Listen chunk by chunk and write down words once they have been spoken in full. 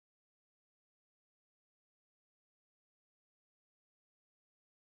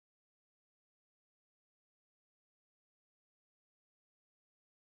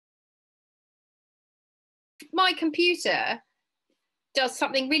my computer does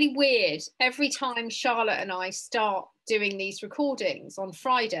something really weird every time Charlotte and I start doing these recordings on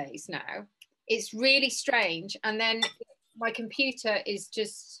Fridays now. It's really strange. And then my computer is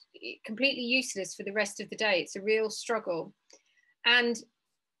just completely useless for the rest of the day. It's a real struggle. And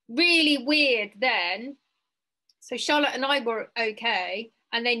really weird then. So Charlotte and I were okay.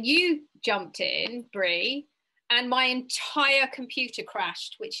 And then you jumped in, Brie, and my entire computer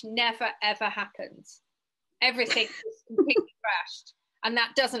crashed, which never, ever happens. Everything was completely crashed. And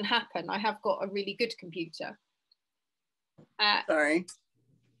that doesn't happen. I have got a really good computer. Sorry.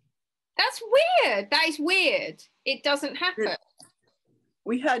 That's weird. That is weird. It doesn't happen.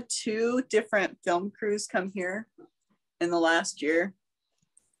 We had 2 different film crews come here in the last year.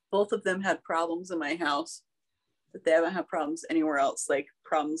 Both of them had problems in my house, but they haven't had problems anywhere else, like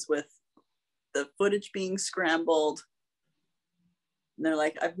problems with the footage being scrambled. And they're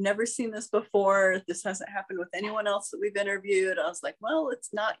like, I've never seen this before. This hasn't happened with anyone else that we've interviewed. I was like, well,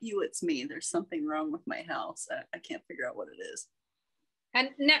 it's not you, it's me. There's something wrong with my house. I can't figure out what it is. And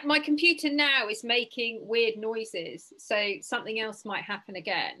now, my computer now is making weird noises. So something else might happen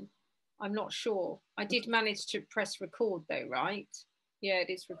again. I'm not sure. I did manage to press record though, right? Yeah, it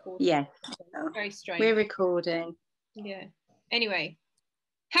is recording. Yeah. Very strange. We're recording. Yeah. Anyway,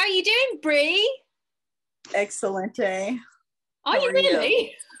 how are you doing, Brie? Excellent. Are you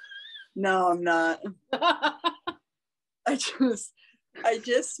really? No, I'm not. I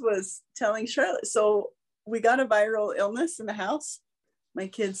just was telling Charlotte. So we got a viral illness in the house. My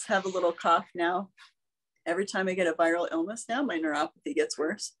kids have a little cough now. Every time I get a viral illness now, my neuropathy gets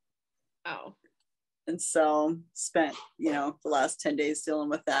worse. Oh. And so spent, the last 10 days dealing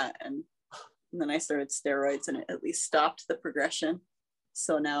with that. And then I started steroids and it at least stopped the progression.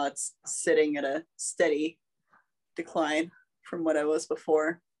 So now it's sitting at a steady decline from what I was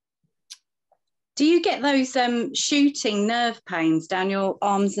before. Do you get those shooting nerve pains down your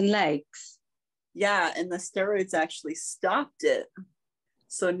arms and legs? Yeah, and the steroids actually stopped it.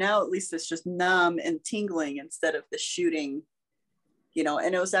 So now at least it's just numb and tingling instead of the shooting,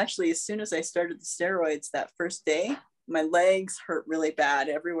 and it was actually as soon as I started the steroids that first day, my legs hurt really bad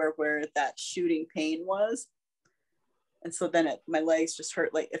everywhere where that shooting pain was. And so then my legs just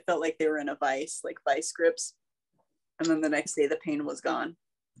hurt, like it felt like they were in a vice, like vice grips. And then the next day the pain was gone.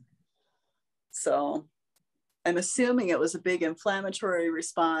 So I'm assuming it was a big inflammatory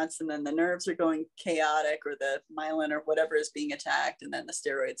response, and then the nerves are going chaotic, or the myelin or whatever is being attacked, and then the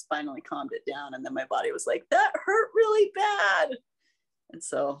steroids finally calmed it down, and then my body was like, that hurt really bad. And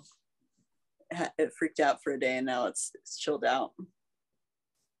so it freaked out for a day, and now it's chilled out.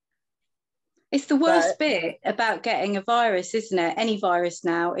 It's the worst bit about getting a virus, isn't it? Any virus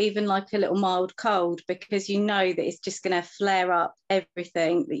now, even like a little mild cold, because you know that it's just going to flare up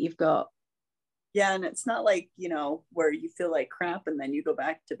everything that you've got. Yeah, and it's not like, where you feel like crap and then you go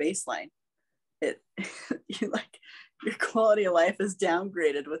back to baseline. Your quality of life is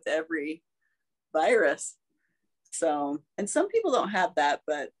downgraded with every virus. So, and some people don't have that,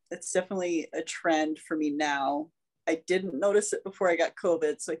 but it's definitely a trend for me now. I didn't notice it before I got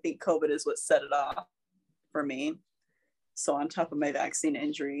COVID, so I think COVID is what set it off for me. So on top of my vaccine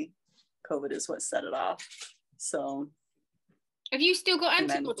injury, COVID is what set it off. So. Have you still got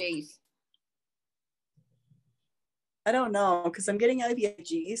antibodies? I don't know, because I'm getting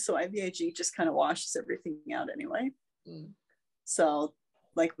IVIG, so IVIG just kind of washes everything out anyway. So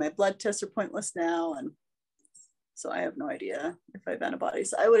like my blood tests are pointless now, and so I have no idea if I have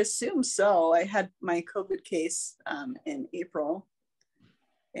antibodies. I would assume so. I had my COVID case in April,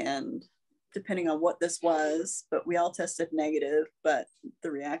 and depending on what this was, but we all tested negative, but the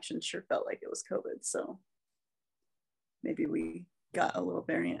reaction sure felt like it was COVID. So maybe we got a little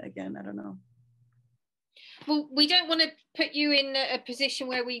variant again. I don't know. Well, we don't want to put you in a position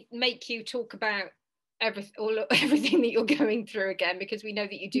where we make you talk about everything that you're going through again, because we know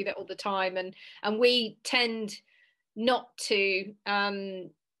that you do that all the time, and we tend not to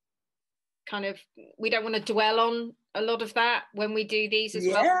we don't want to dwell on a lot of that when we do these as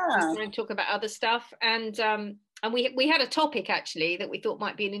well. We try and talk about other stuff, and we had a topic actually that we thought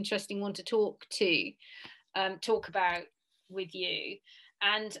might be an interesting one to talk about with you.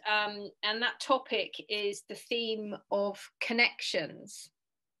 And that topic is the theme of connections.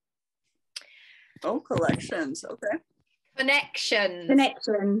 Oh, collections. Okay. Connections.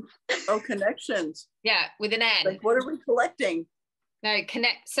 Oh, connections. Yeah, with an N. Like, what are we collecting? No,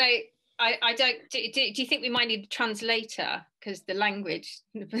 connect. So I don't. Do you think we might need a translator, because the language?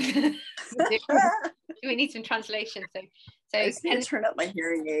 We need some translation. So I just need to turn up my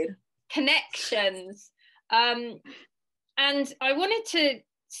hearing aid. Connections. And I wanted to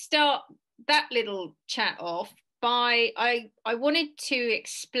start that little chat off by I wanted to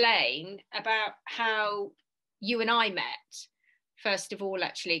explain about how you and I met, first of all,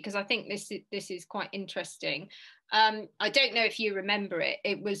 actually, because I think this is quite interesting. I don't know if you remember it.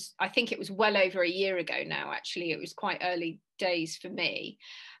 I think it was well over a year ago now, actually. It was quite early days for me.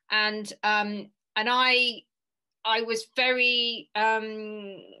 And I was very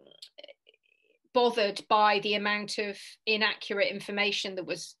bothered by the amount of inaccurate information that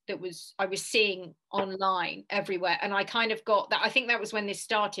I was seeing online everywhere. And I kind of got that. I think that was when this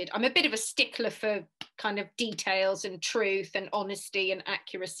started. I'm a bit of a stickler for kind of details and truth and honesty and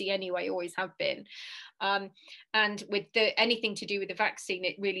accuracy anyway, always have been. And with anything to do with the vaccine,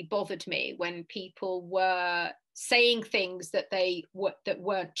 it really bothered me when people were saying things that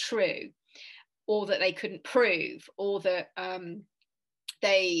weren't true, or that they couldn't prove, or that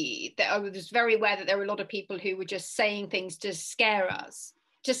I was very aware that there were a lot of people who were just saying things to scare us,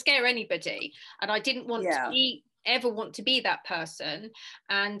 to scare anybody. And I didn't want to ever want to be that person.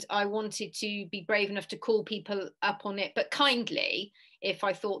 And I wanted to be brave enough to call people up on it, but kindly, if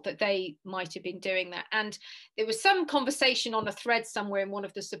I thought that they might have been doing that. And there was some conversation on a thread somewhere in one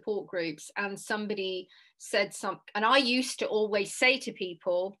of the support groups, and somebody said something. And I used to always say to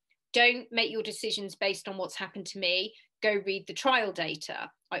people, don't make your decisions based on what's happened to me. Go read the trial data.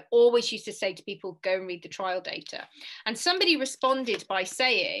 I always used to say to people, go and read the trial data. And somebody responded by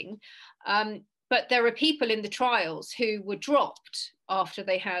saying, but there are people in the trials who were dropped after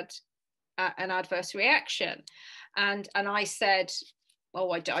they had an adverse reaction. And I said, oh,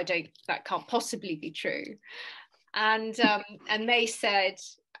 I don't, that can't possibly be true. And they said,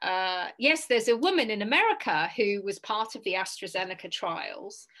 yes, there's a woman in America who was part of the AstraZeneca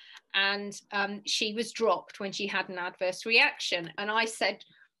trials, and she was dropped when she had an adverse reaction. And I said,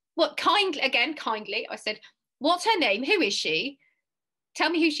 what kindly, I said, what's her name? Who is she? Tell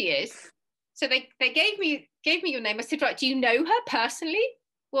me who she is. So they gave me your name. I said, right, do you know her personally?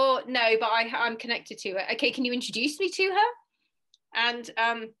 Well, no, but I'm connected to her. Okay, can you introduce me to her? And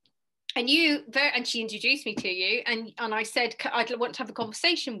she introduced me to you, and I said, I'd want to have a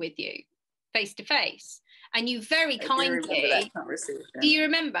conversation with you face to face. And you very kindly, do you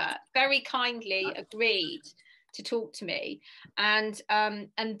remember? Very kindly agreed to talk to me. And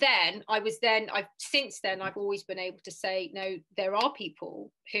then I've always been able to say, no, there are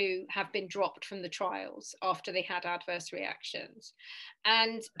people who have been dropped from the trials after they had adverse reactions.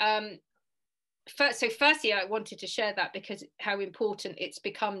 And firstly, I wanted to share that because how important it's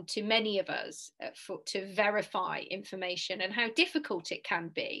become to many of us to verify information, and how difficult it can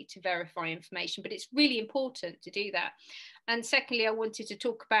be to verify information, but it's really important to do that. And secondly, I wanted to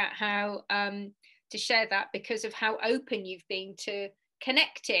talk about how to share that because of how open you've been to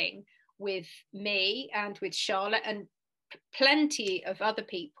connecting with me and with Charlotte and plenty of other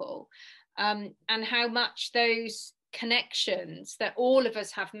people, and how much those connections that all of us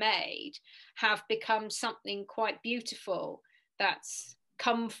have made have become something quite beautiful that's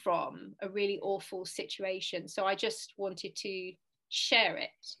come from a really awful situation. So I just wanted to share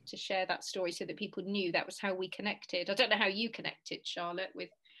that story so that people knew that was how we connected. I don't know how you connected, Charlotte, with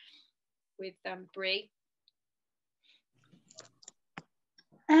Brie.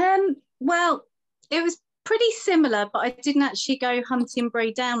 Well, it was pretty similar, but I didn't actually go hunting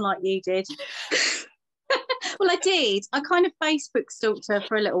Brie down like you did. Well, I did. I kind of Facebook stalked her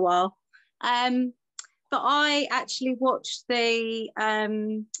for a little while. But I actually watched the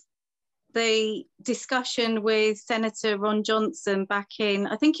discussion with Senator Ron Johnson back in,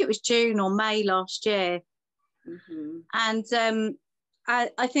 I think it was June or May last year. Mm-hmm. And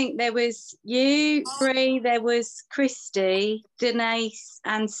I think there was you, Brie, there was Christy, Denise,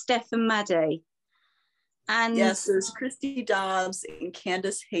 and Steph and Maddie. And yes, there's Christy Dobbs and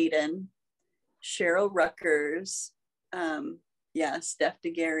Candace Hayden, Cheryl Ruckers, Steph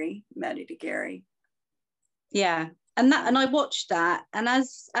DeGarry, Maddie DeGarry. Yeah, and I watched that, and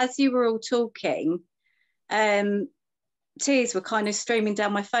as you were all talking, tears were kind of streaming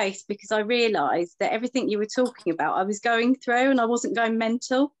down my face because I realised that everything you were talking about I was going through, and I wasn't going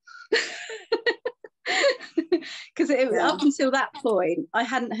mental. Because up until that point I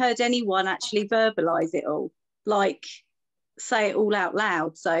hadn't heard anyone actually verbalise it all, like say it all out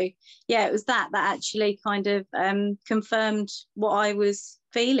loud. So yeah, it was that actually kind of confirmed what I was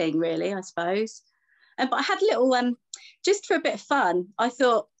feeling, really, I suppose. But I had a little just for a bit of fun, I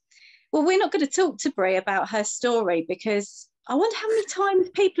thought, well, we're not going to talk to Brie about her story because I wonder how many times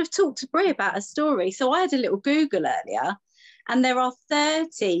people have talked to Brie about her story. So I had a little Google earlier, and there are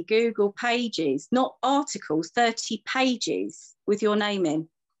 30 Google pages, not articles, 30 pages with your name in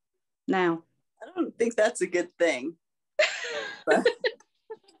now. I don't think that's a good thing. But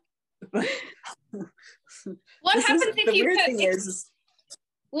What happens if you put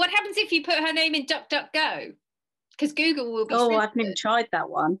what happens if you put her name in DuckDuckGo? Because Google will be. Oh, I've never tried that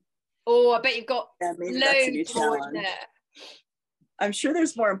one. Oh, I bet you've got loads more in there. I'm sure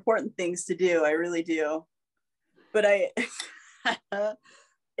there's more important things to do. I really do. But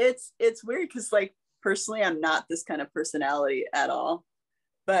it's weird because, like, personally, I'm not this kind of personality at all.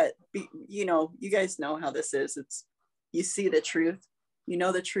 But you know, you guys know how this is. It's, you see the truth. You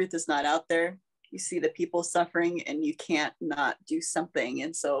know the truth is not out there. You see the people suffering, and you can't not do something.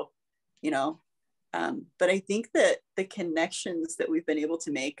 And so, you know, but I think that the connections that we've been able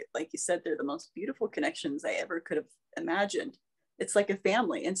to make, like you said, they're the most beautiful connections I ever could have imagined. It's like a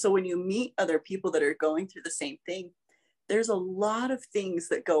family. And so when you meet other people that are going through the same thing, there's a lot of things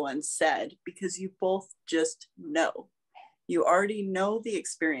that go unsaid because you both just know. You already know the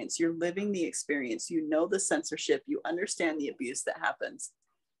experience. You're living the experience. You know the censorship. You understand the abuse that happens.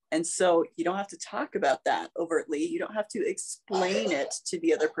 And so you don't have to talk about that overtly. You don't have to explain it to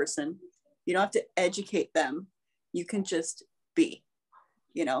the other person. You don't have to educate them. You can just be,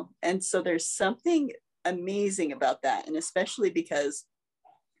 you know? And so there's something amazing about that. And especially because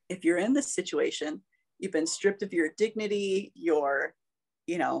if you're in this situation, you've been stripped of your dignity, your,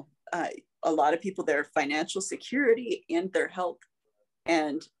 you know, a lot of people, their financial security and their health.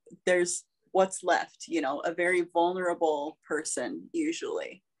 And there's what's left, you know, a very vulnerable person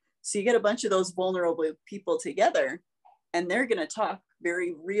usually. So you get a bunch of those vulnerable people together, and they're going to talk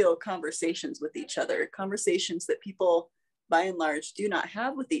very real conversations with each other, conversations that people by and large do not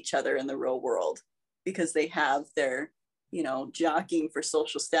have with each other in the real world because they have their, you know, jockeying for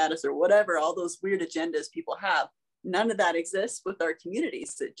social status or whatever, all those weird agendas people have. None of that exists with our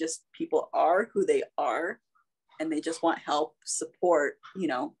communities. It just, people are who they are, and they just want help, support, you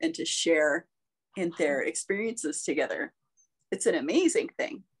know, and to share in their experiences together. It's an amazing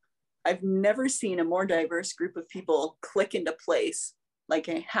thing. I've never seen a more diverse group of people click into place like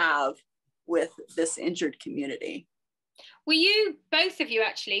I have with this injured community. Were you, both of you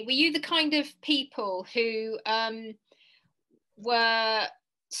actually, were you the kind of people who were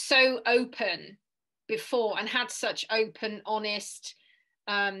so open before and had such open, honest,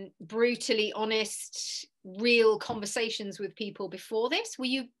 brutally honest, real conversations with people before this? Were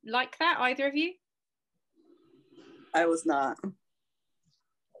you like that, either of you? I was not.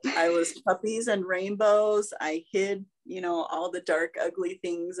 I was puppies and rainbows. I hid, you know, all the dark, ugly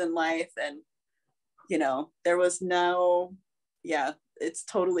things in life. And, you know, there was no, yeah, it's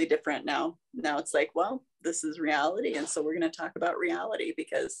totally different now. Now it's like, well, this is reality. And so we're going to talk about reality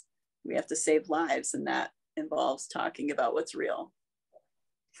because we have to save lives. And that involves talking about what's real.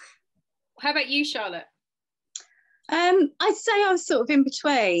 How about you, Charlotte? I'd say I was sort of in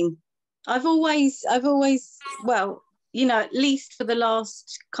between. I've always, well, you know, at least for the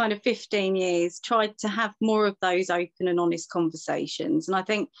last kind of 15 years, tried to have more of those open and honest conversations. And I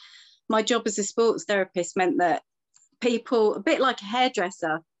think my job as a sports therapist meant that people, a bit like a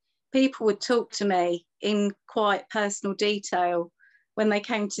hairdresser, people would talk to me in quite personal detail when they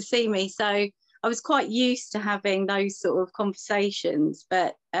came to see me. So I was quite used to having those sort of conversations,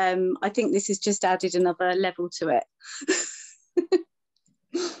 but I think this has just added another level to it.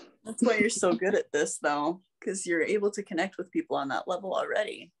 That's why you're so good at this, though, because you're able to connect with people on that level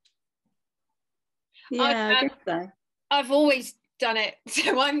already. Yeah, I guess so. I've always done it.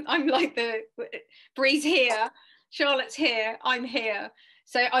 So I'm like the Bree's here, Charlotte's here, I'm here.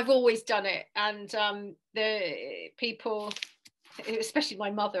 So I've always done it. And the people, especially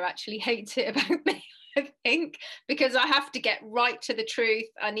my mother, actually hates it about me, I think, because I have to get right to the truth.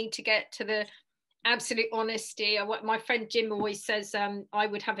 I need to get to the absolute honesty. My friend Jim always says I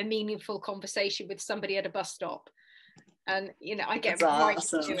would have a meaningful conversation with somebody at a bus stop, and you know, I get That's right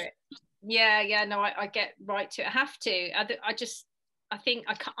awesome. to it. Yeah, no, I get right to it. I have to. I think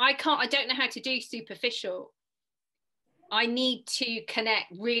I can't. I don't know how to do superficial. I need to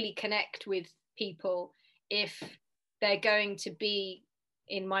really connect with people if they're going to be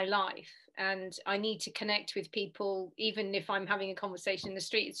in my life. And I need to connect with people, even if I'm having a conversation in the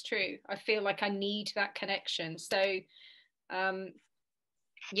street. It's true. I feel like I need that connection. So,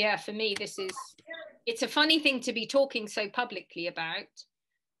 yeah, for me, it's a funny thing to be talking so publicly about.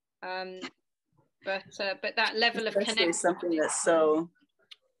 But that level of connection. Something that's so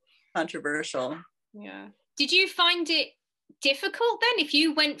controversial. Yeah. Did you find it difficult then, if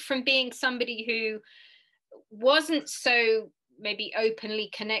you went from being somebody who wasn't so maybe openly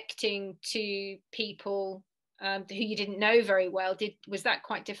connecting to people who you didn't know very well? Was that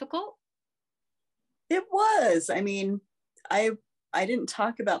quite difficult? It was. I mean, I didn't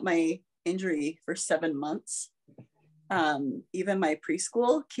talk about my injury for 7 months. even my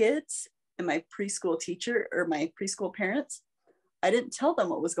preschool kids and my preschool teacher or my preschool parents, I didn't tell them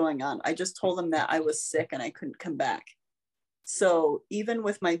what was going on. I just told them that I was sick and I couldn't come back. So even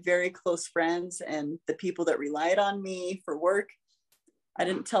with my very close friends and the people that relied on me for work, I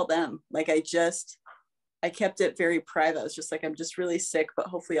didn't tell them. Like I kept it very private. I was just like, I'm just really sick, but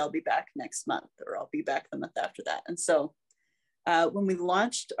hopefully I'll be back next month, or I'll be back the month after that. And so when we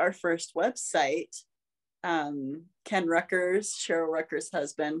launched our first website, Ken Ruckers, Cheryl Ruckers'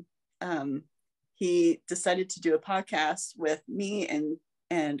 husband, he decided to do a podcast with me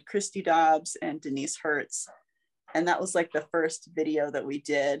and Christy Dobbs and Denise Hertz. And that was like the first video that we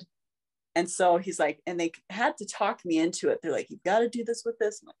did. And so he's like, and they had to talk me into it. They're like, you've got to do this with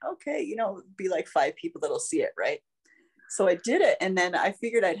this. I'm like, okay, it'll be like 5 people that'll see it, right? So I did it. And then I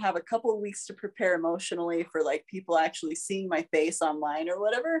figured I'd have a couple of weeks to prepare emotionally for like people actually seeing my face online or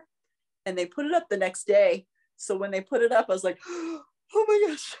whatever. And they put it up the next day. So when they put it up, I was like, oh my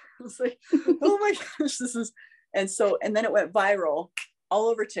gosh. I was like, oh my gosh, and then it went viral all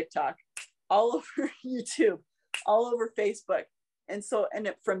over TikTok, all over YouTube, all over Facebook. And so,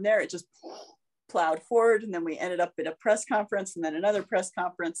 from there, it just plowed forward. And then we ended up at a press conference, and then another press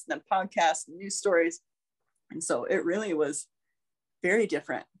conference, and then podcasts and news stories. And so it really was very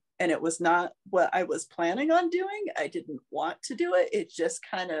different. And it was not what I was planning on doing. I didn't want to do it. It just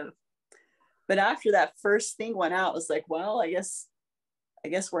but after that first thing went out, I was like, well, I guess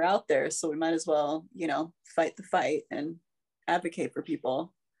we're out there. So we might as well, fight the fight and advocate for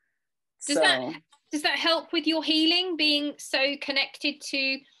people. Does that help with your healing, being so connected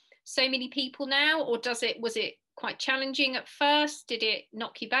to so many people now? Or was it quite challenging at first? Did it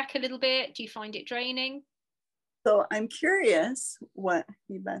knock you back a little bit? Do you find it draining? So I'm curious what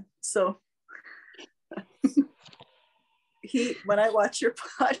so when I watch your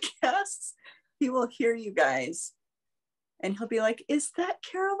podcasts, he will hear you guys and he'll be like, is that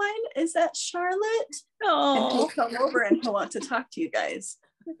Caroline? Is that Charlotte? Oh. And he'll come over and he'll want to talk to you guys.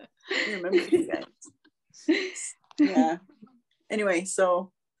 You remember you guys. Yeah. Anyway,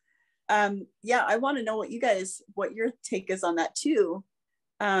 so I want to know what your take is on that too.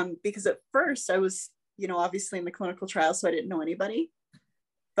 Because at first I was, obviously in the clinical trial, so I didn't know anybody.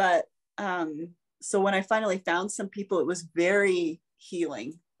 But so when I finally found some people, it was very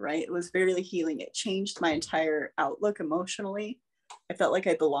healing, right? It was very healing. It changed my entire outlook emotionally. I felt like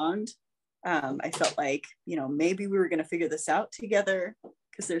I belonged. I felt like, maybe we were going to figure this out together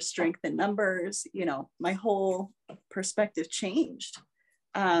because there's strength in numbers. My whole perspective changed.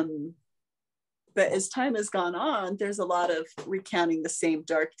 But as time has gone on, there's a lot of recounting the same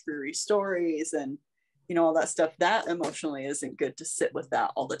dark, dreary stories and, all that stuff. That emotionally isn't good to sit with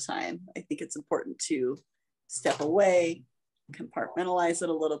that all the time. I think it's important to step away, compartmentalize it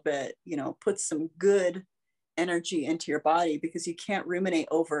a little bit, put some good energy into your body, because you can't ruminate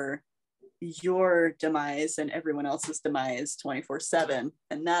over your demise and everyone else's demise 24/7.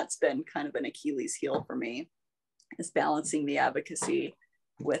 And that's been kind of an Achilles heel for me, is balancing the advocacy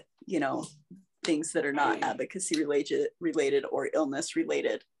with, things that are not advocacy related or illness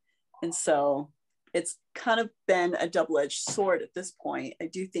related. And so it's kind of been a double-edged sword at this point. I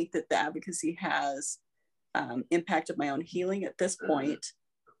do think that the advocacy has impacted my own healing at this point.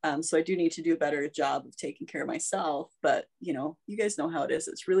 So I do need to do a better job of taking care of myself. But, you guys know how it is.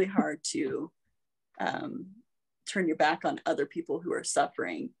 It's really hard to turn your back on other people who are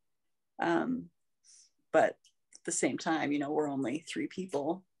suffering. But at the same time, we're only 3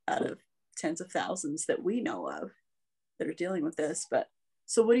 people out of tens of thousands that we know of that are dealing with this. But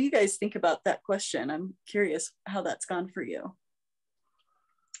so what do you guys think about that question? I'm curious how that's gone for you.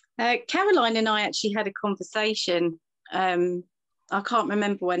 Caroline and I actually had a conversation. I can't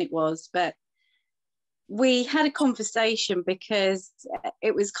remember when it was, but we had a conversation because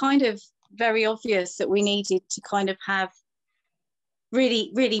it was kind of very obvious that we needed to kind of have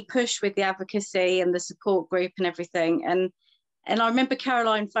really push with the advocacy and the support group and everything. And I remember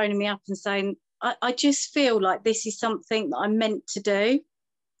Caroline phoning me up and saying, I just feel like this is something that I'm meant to do.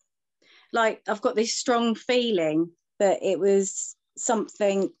 Like, I've got this strong feeling that it was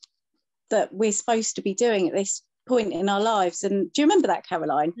something that we're supposed to be doing at this point in our lives. And do you remember that,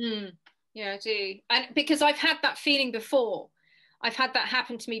 Caroline? Yeah, I do. And because I've had that feeling before. I've had that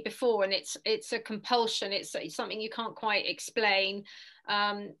happen to me before, and it's a compulsion. It's something you can't quite explain.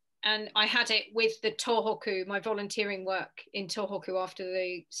 And I had it with the Tohoku, my volunteering work in Tohoku after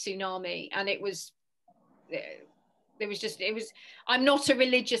the tsunami. And it was I'm not a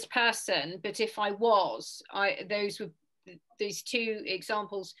religious person, but if I was, those 2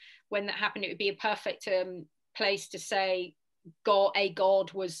 examples when that happened, it would be a perfect place to say,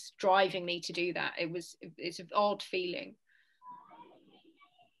 God was driving me to do that. It's an odd feeling.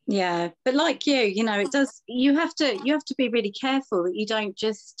 Yeah, but like you know, it does, you have to be really careful that you don't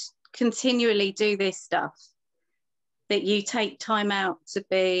just continually do this stuff, that you take time out to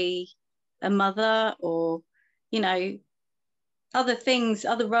be a mother, or, you know, other things,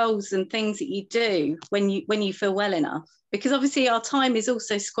 other roles and things that you do when you feel well enough, because obviously our time is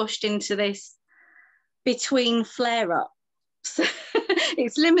also squashed into this between flare-ups.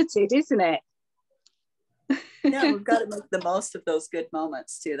 It's limited, isn't it? Yeah, we've got to make the most of those good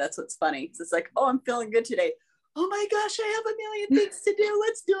moments too. That's what's funny. It's like, oh, I'm feeling good today. Oh my gosh, I have a million things to do.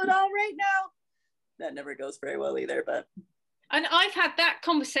 Let's do it all right now. That never goes very well either, but. And I've had that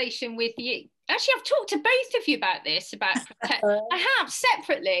conversation with you. Actually, I've talked to both of you about this, I have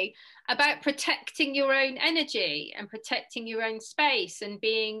separately, about protecting your own energy and protecting your own space and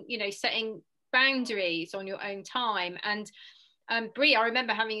being, you know, setting boundaries on your own time. And Brie, I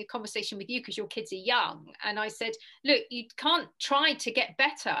remember having a conversation with you because your kids are young. And I said, look, you can't try to get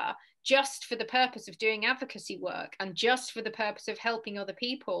better just for the purpose of doing advocacy work and just for the purpose of helping other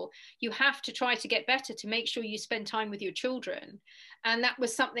people. You have to try to get better to make sure you spend time with your children. And that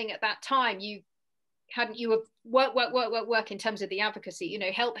was something at that time you were work in terms of the advocacy, you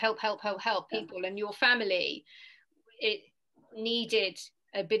know, help people, and your family, it needed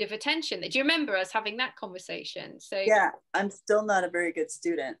a bit of attention. Do you remember us having that conversation? So yeah, I'm still not a very good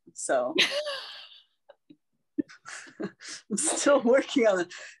student, so I'm still working on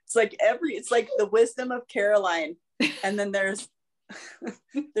it. It's like the wisdom of Caroline, and then there's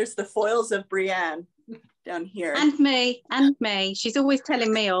the foils of Brianne down here, and me. She's always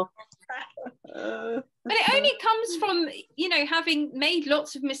telling me off. But it only comes from, you know, having made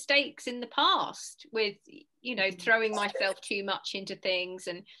lots of mistakes in the past with, you know, throwing myself too much into things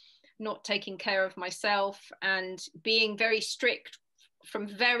and not taking care of myself, and being very strict from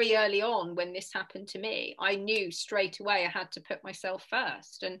very early on. When this happened to me, I knew straight away I had to put myself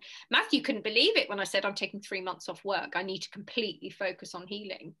first. And Matthew couldn't believe it when I said I'm taking 3 months off work. I need to completely focus on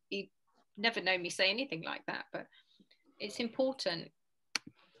healing. He never known me say anything like that, but it's important.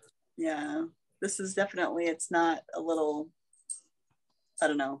 Yeah, this is definitely, it's not a little, I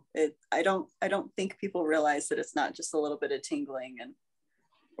don't know, I don't think people realize that it's not just a little bit of tingling and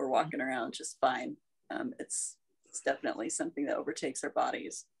we're walking around just fine. It's definitely something that overtakes our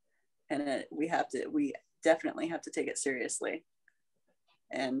bodies, and we definitely have to take it seriously.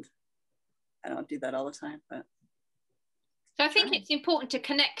 And I don't do that all the time, but. So I think it's important to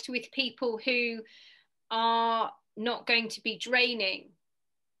connect with people who are not going to be draining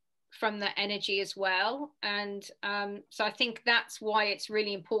from that energy as well. And so I think that's why it's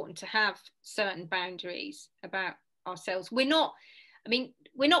really important to have certain boundaries about ourselves. We're not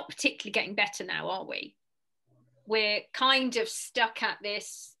particularly getting better now, are we? We're kind of stuck at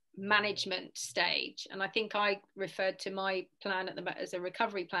this management stage. And I think I referred to my plan as a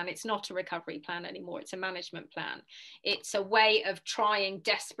recovery plan. It's not a recovery plan anymore. It's a management plan. It's a way of trying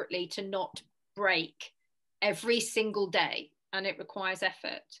desperately to not break every single day, and it requires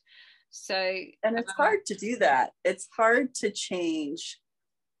effort. So, and it's hard to do that. It's hard to change.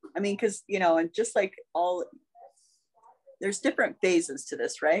 I mean, because, you know, and just like there's different phases to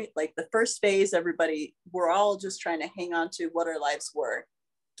this, right? Like the first phase, we're all just trying to hang on to what our lives were,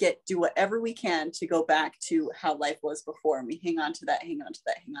 do whatever we can to go back to how life was before. And we hang on to that.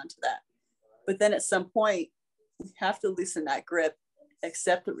 But then at some point, we have to loosen that grip,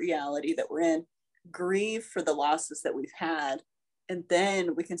 accept the reality that we're in, grieve for the losses that we've had. And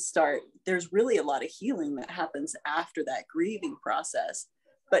then we can start, there's really a lot of healing that happens after that grieving process.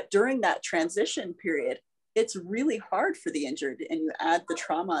 But during that transition period, it's really hard for the injured, and you add the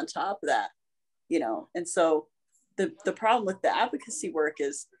trauma on top of that, you know. And so the problem with the advocacy work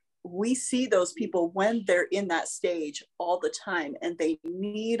is we see those people when they're in that stage all the time, and they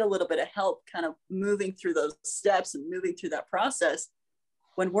need a little bit of help kind of moving through those steps and moving through that process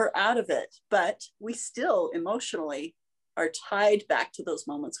when we're out of it. But we still emotionally are tied back to those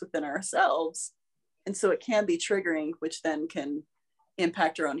moments within ourselves. And so it can be triggering, which then can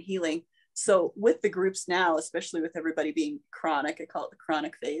impact our own healing. So with the groups now, especially with everybody being chronic, I call it the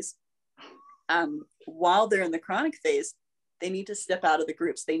chronic phase. While they're in the chronic phase, they need to step out of the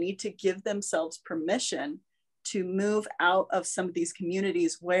groups. They need to give themselves permission to move out of some of these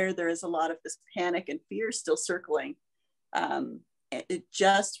communities where there is a lot of this panic and fear still circling,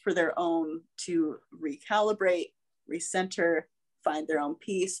 just for their own, to recalibrate, recenter, find their own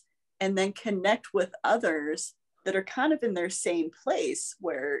peace, and then connect with others that are kind of in their same place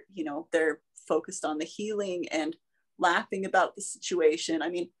where, you know, they're focused on the healing and laughing about the situation. I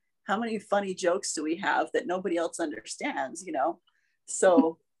mean, how many funny jokes do we have that nobody else understands, you know?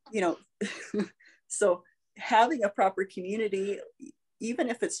 So, you know, so having a proper community, even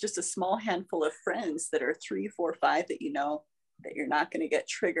if it's just a small handful of friends that are 3, 4, 5 that you know that you're not going to get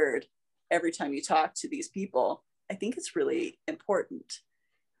triggered every time you talk to these people, I think it's really important.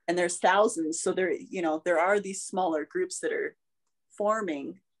 And there's thousands, so there, you know, there are these smaller groups that are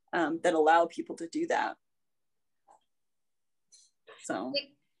forming that allow people to do that. So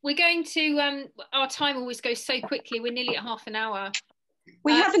we're going to our time always goes so quickly. We're nearly at half an hour.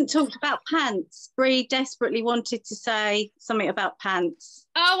 We haven't talked about pants. Bree desperately wanted to say something about pants.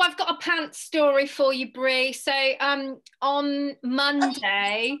 Oh, I've got a pants story for you, Bree. So on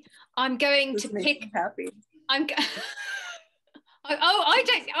Monday, I'm going to pick. Happy. I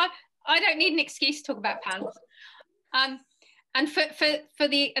don't need an excuse to talk about pants. And for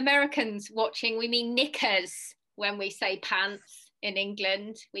the Americans watching, we mean knickers when we say pants in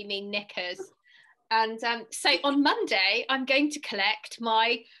England. We mean knickers. And so on Monday, I'm going to collect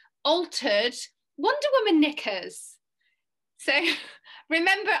my altered Wonder Woman knickers. So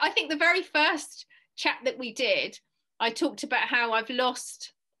remember, I think the very first chat that we did, I talked about how I've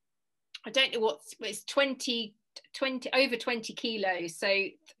lost, I don't know what, it's 20 over 20 kilos. So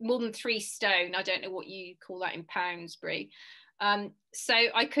more than 3 stone. I don't know what you call that in pounds, Brie. So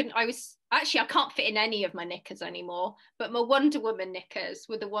I can't fit in any of my knickers anymore, but my Wonder Woman knickers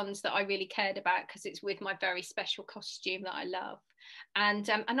were the ones that I really cared about because it's with my very special costume that I love. And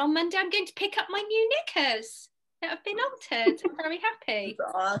on Monday, I'm going to pick up my new knickers that have been altered. I'm very happy.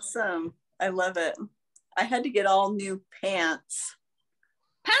 That's awesome. I love it. I had to get all new pants.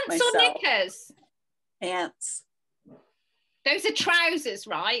 Pants myself. Or knickers? Pants. Those are trousers,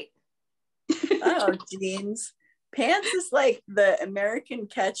 right? Oh, jeans. Pants is like the American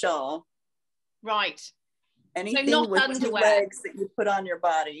catch-all. Right. Anything so not with underwear. 2 legs that you put on your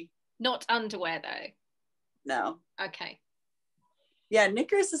body. Not underwear, though. No. Okay. Yeah,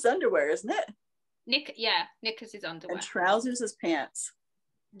 knickers is underwear, isn't it? Knickers is underwear. And trousers is pants.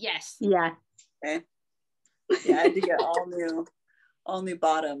 Yes. Yeah. Okay. Yeah, I had to get all new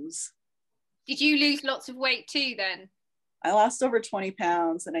bottoms. Did you lose lots of weight too then? I lost over 20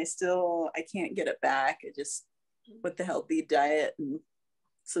 pounds and I can't get it back. I just, with the healthy diet. And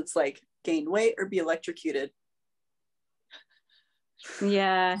so it's like gain weight or be electrocuted.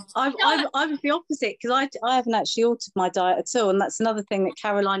 Yeah, I was the opposite because I haven't actually altered my diet at all. And that's another thing that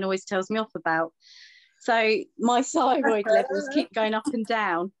Caroline always tells me off about. So my thyroid levels keep going up and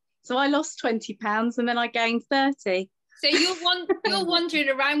down. So I lost 20 pounds and then I gained 30. So you're wandering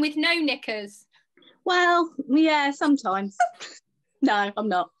around with no knickers? Well, yeah, sometimes. No, I'm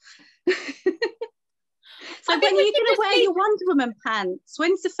not. So when are you going to wear your Wonder Woman pants?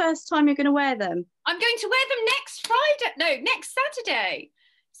 When's the first time you're going to wear them? I'm going to wear them next Saturday.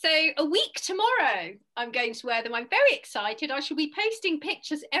 So a week tomorrow, I'm going to wear them. I'm very excited. I shall be posting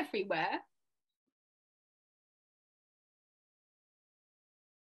pictures everywhere